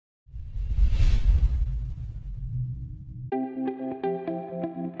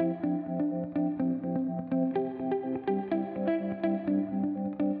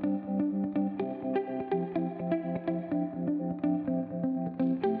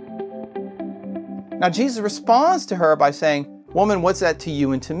Now Jesus responds to her by saying, "Woman, what's that to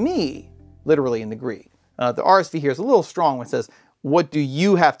you and to me?" Literally in the Greek. The RSV here is a little strong when it says, "What do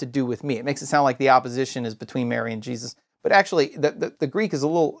you have to do with me?" It makes it sound like the opposition is between Mary and Jesus. But actually, the Greek is it's a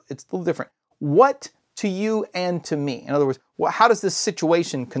little different. What to you and to me? In other words, how does this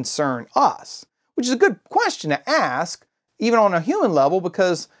situation concern us? Which is a good question to ask, even on a human level,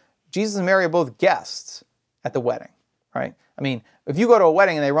 because Jesus and Mary are both guests at the wedding, right? I mean, if you go to a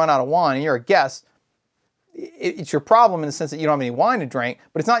wedding and they run out of wine and you're a guest, it's your problem in the sense that you don't have any wine to drink,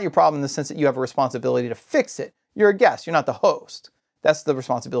 but it's not your problem in the sense that you have a responsibility to fix it. You're a guest, you're not the host. That's the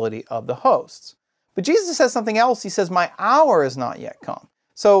responsibility of the hosts. But Jesus says something else. He says, "My hour has not yet come."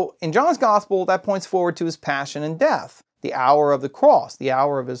 So in John's gospel, that points forward to his passion and death, the hour of the cross, the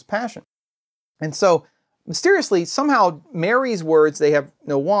hour of his passion. And so mysteriously, somehow Mary's words, "they have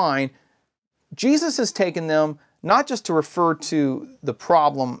no wine," Jesus has taken them not just to refer to the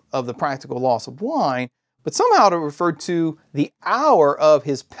problem of the practical loss of wine, but somehow to refer to the hour of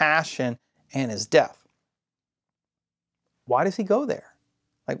his passion and his death. Why does he go there?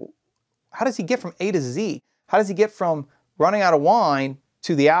 Like, how does he get from A to Z? How does he get from running out of wine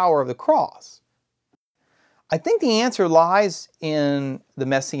to the hour of the cross? I think the answer lies in the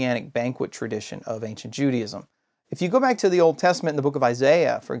messianic banquet tradition of ancient Judaism. If you go back to the Old Testament in the book of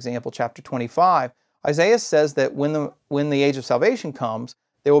Isaiah, for example, chapter 25, Isaiah says that when the age of salvation comes,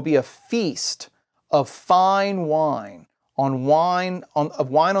 there will be a feast of fine wine, on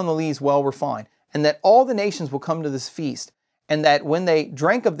the lees well refined, and that all the nations will come to this feast, and that when they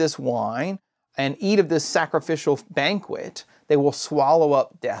drink of this wine and eat of this sacrificial banquet, they will swallow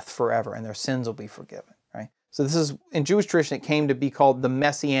up death forever, and their sins will be forgiven. Right? So this is, in Jewish tradition, it came to be called the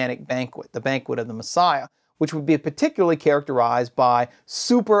messianic banquet, the banquet of the Messiah, which would be particularly characterized by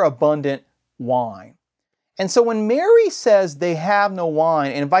superabundant wine. And so when Mary says they have no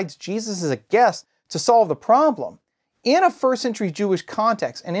wine and invites Jesus as a guest to solve the problem, in a first century Jewish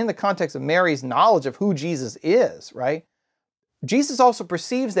context and in the context of Mary's knowledge of who Jesus is, right? Jesus also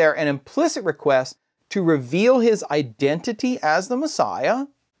perceives there an implicit request to reveal his identity as the Messiah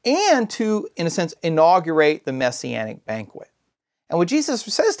and to, in a sense, inaugurate the messianic banquet. And what Jesus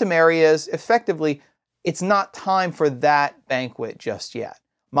says to Mary is, effectively, it's not time for that banquet just yet.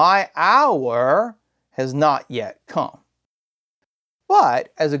 My hour has not yet come.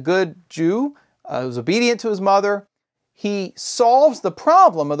 But as a good Jew who's obedient to his mother, he solves the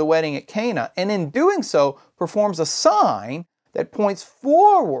problem of the wedding at Cana, and in doing so performs a sign that points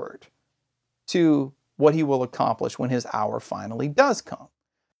forward to what he will accomplish when his hour finally does come.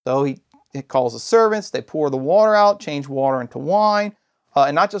 So he calls the servants, they pour the water out, change water into wine,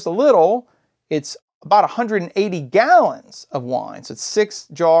 and not just a little, it's about 180 gallons of wine. So it's 6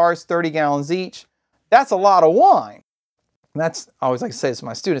 jars, 30 gallons each. That's a lot of wine. And that's, I always like to say this to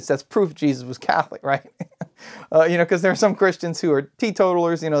my students, that's proof Jesus was Catholic, right? Because there are some Christians who are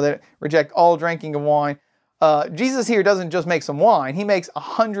teetotalers, that reject all drinking of wine. Jesus here doesn't just make some wine. He makes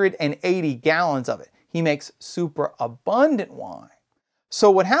 180 gallons of it. He makes super abundant wine. So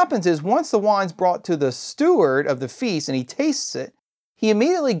what happens is once the wine's brought to the steward of the feast and he tastes it, he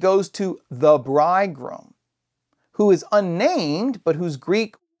immediately goes to the bridegroom, who is unnamed, but whose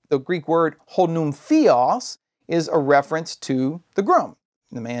the Greek word honumphios is a reference to the groom,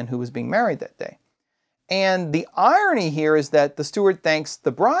 the man who was being married that day. And the irony here is that the steward thanks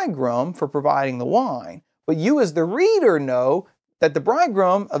the bridegroom for providing the wine, but you as the reader know that the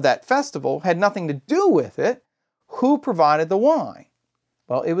bridegroom of that festival had nothing to do with it. Who provided the wine?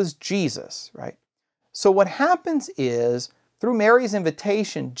 Well, it was Jesus, right? So what happens is, through Mary's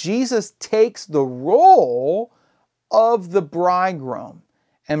invitation, Jesus takes the role of the bridegroom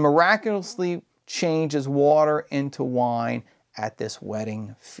and miraculously changes water into wine at this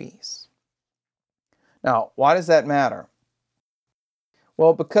wedding feast. Now, why does that matter?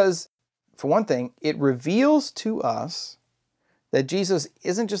 Well, because, for one thing, it reveals to us that Jesus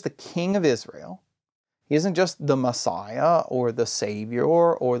isn't just the King of Israel. He isn't just the Messiah or the Savior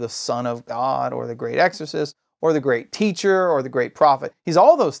or the Son of God or the great exorcist or the great teacher or the great prophet. He's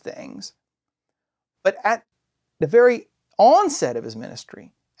all those things. But at the very onset of his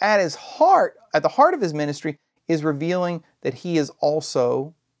ministry, at the heart of his ministry, is revealing that he is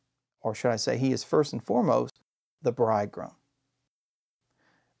also, or should I say, he is first and foremost, the bridegroom.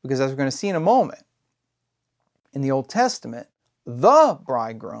 Because as we're going to see in a moment, in the Old Testament, the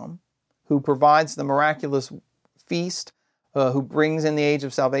bridegroom who provides the miraculous feast, who brings in the age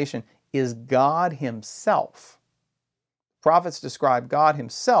of salvation, is God himself. Prophets describe God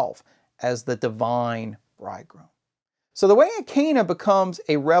himself as the divine bridegroom. So the wedding at Cana becomes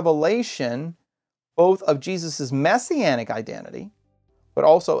a revelation both of Jesus' messianic identity, but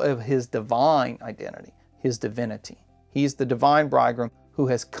also of his divine identity, his divinity. He's the divine bridegroom who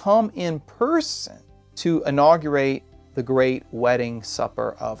has come in person to inaugurate the great wedding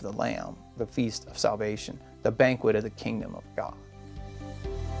supper of the Lamb, the feast of salvation, the banquet of the kingdom of God.